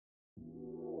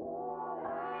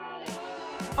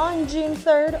On June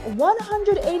 3rd,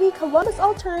 180 Columbus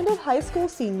Alternative High School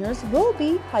seniors will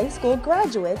be high school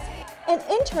graduates and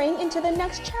entering into the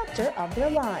next chapter of their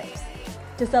lives.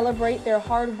 To celebrate their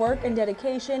hard work and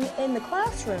dedication in the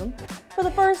classroom, for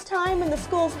the first time in the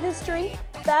school's history,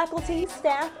 faculty,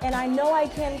 staff, and I Know I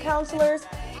Can counselors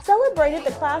celebrated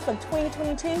the class of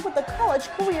 2022 with the College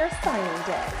Career Signing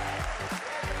Day.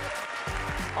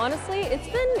 Honestly, it's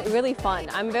been really fun.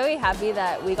 I'm very happy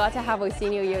that we got to have our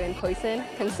senior year in person,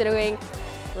 considering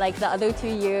like the other 2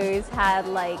 years had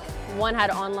one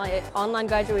had online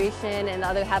graduation and the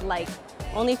other had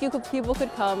only a few people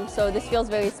could come. So this feels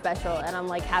very special and I'm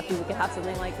happy we could have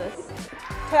something like this.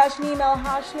 Kashni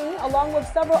Melhashmi, along with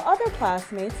several other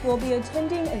classmates, will be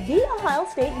attending The Ohio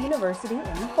State University in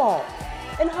the fall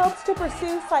and hopes to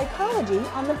pursue psychology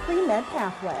on the pre-med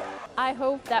pathway. I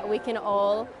hope that we can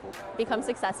all become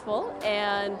successful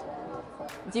and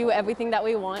do everything that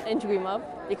we want and dream of,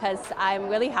 because I'm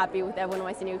really happy with everyone in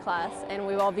my senior class and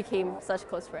we all became such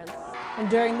close friends. And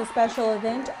during the special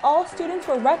event, all students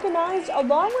were recognized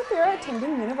along with their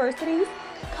attending universities,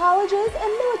 colleges,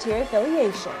 and military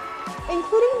affiliation,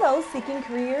 including those seeking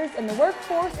careers in the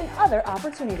workforce and other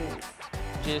opportunities.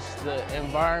 Just the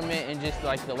environment and just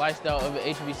the lifestyle of an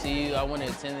HBCU, I want to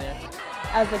attend there.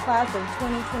 As the class of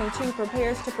 2022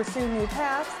 prepares to pursue new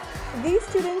paths, these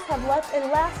students have left a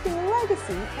lasting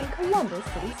legacy in Columbus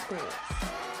City Schools.